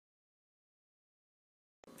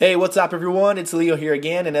Hey, what's up everyone? It's Leo here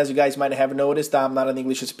again, and as you guys might have noticed, I'm not an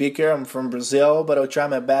English speaker, I'm from Brazil, but I'll try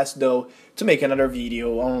my best though to make another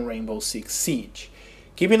video on Rainbow Six Siege.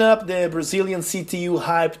 Keeping up the Brazilian CTU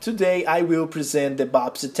hype, today I will present the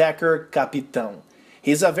BOPE attacker, Capitão.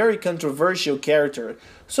 He's a very controversial character,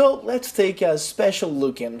 so let's take a special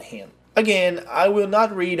look at him. Again, I will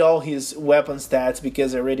not read all his weapon stats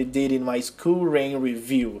because I already did in my school rank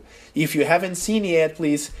review. If you haven't seen it yet,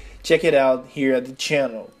 please check it out here at the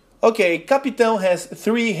channel. Okay, Capitão has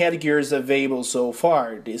 3 headgears available so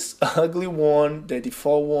far. This ugly one, the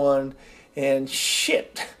default one, and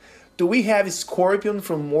shit! Do we have Scorpion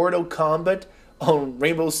from Mortal Kombat on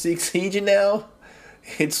Rainbow Six Siege now?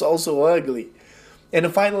 It's also ugly.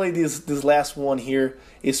 And finally, this last one here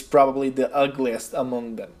is probably the ugliest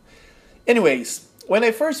among them. Anyways, when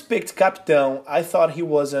I first picked Capitão, I thought he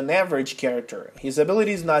was an average character. His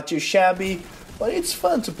ability is not too shabby, but it's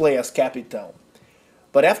fun to play as Capitão.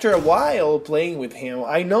 But after a while playing with him,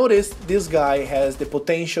 I noticed this guy has the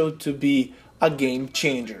potential to be a game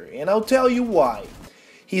changer, and I'll tell you why.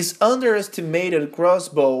 His underestimated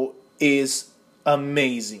crossbow is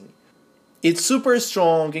amazing. It's super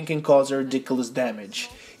strong and can cause ridiculous damage.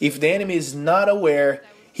 If the enemy is not aware,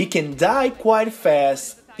 he can die quite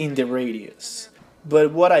fast in the radius.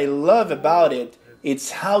 But what I love about it,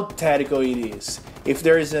 it's how tactical it is. If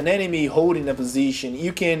there is an enemy holding a position,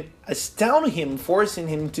 you can stun him, forcing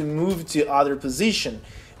him to move to other position.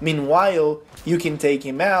 Meanwhile, you can take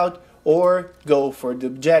him out or go for the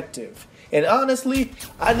objective. And honestly,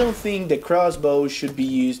 I don't think the crossbow should be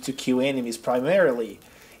used to kill enemies primarily.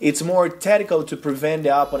 It's more tactical to prevent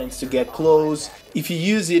the opponents to get close. If you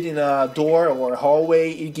use it in a door or a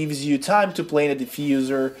hallway, it gives you time to plant a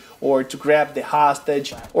diffuser, or to grab the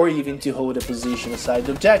hostage, or even to hold a position aside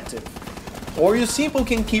the objective. Or you simply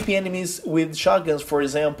can keep enemies with shotguns, for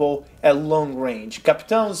example, at long range.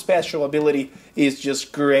 Capitão's special ability is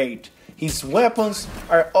just great. His weapons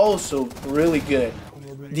are also really good.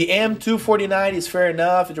 The M249 is fair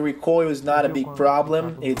enough, the recoil is not a big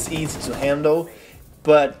problem, it's easy to handle.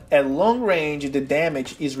 But at long range, the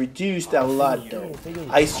damage is reduced a lot though.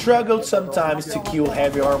 I struggled sometimes to kill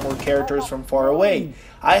heavy armor characters from far away.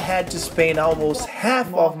 I had to spend almost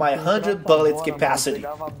half of my 100 bullets capacity.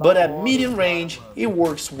 But at medium range, it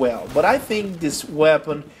works well. But I think this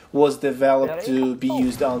weapon was developed to be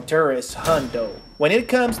used on terrorist hunt though. When it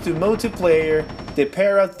comes to multiplayer, the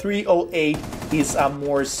Para 308 is a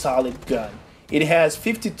more solid gun. It has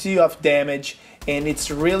 52 of damage, and it's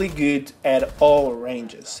really good at all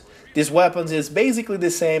ranges. This weapon is basically the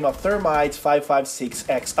same of Thermite's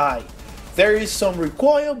 5.56 XI. There is some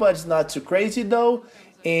recoil, but it's not too crazy though,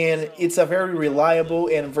 and it's a very reliable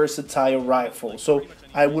and versatile rifle, so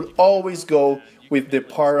I would always go with the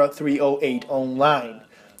Para 308 online.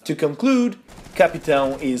 To conclude,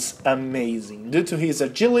 Capitão is amazing. Due to his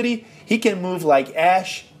agility, he can move like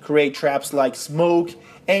Ash, create traps like Smoke,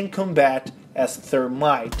 and combat as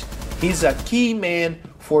Thermite. He's a key man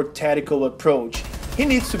for tactical approach. He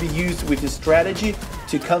needs to be used with his strategy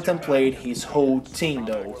to contemplate his whole team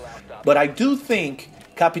though. But I do think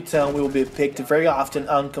Capitão will be picked very often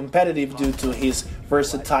on competitive due to his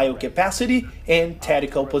versatile capacity and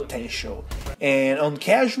tactical potential. And on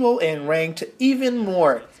casual and ranked even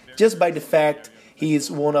more, just by the fact he is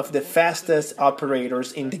one of the fastest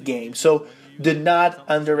operators in the game. So do not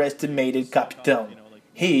underestimate Capitão.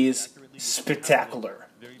 He is spectacular.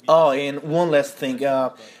 Oh, and one last thing,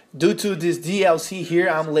 due to this DLC here,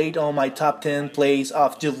 I'm late on my top 10 plays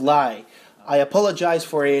of July. I apologize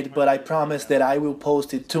for it, but I promise that I will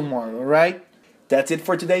post it tomorrow, alright? That's it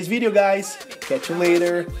for today's video, guys. Catch you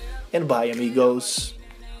later, and bye, amigos.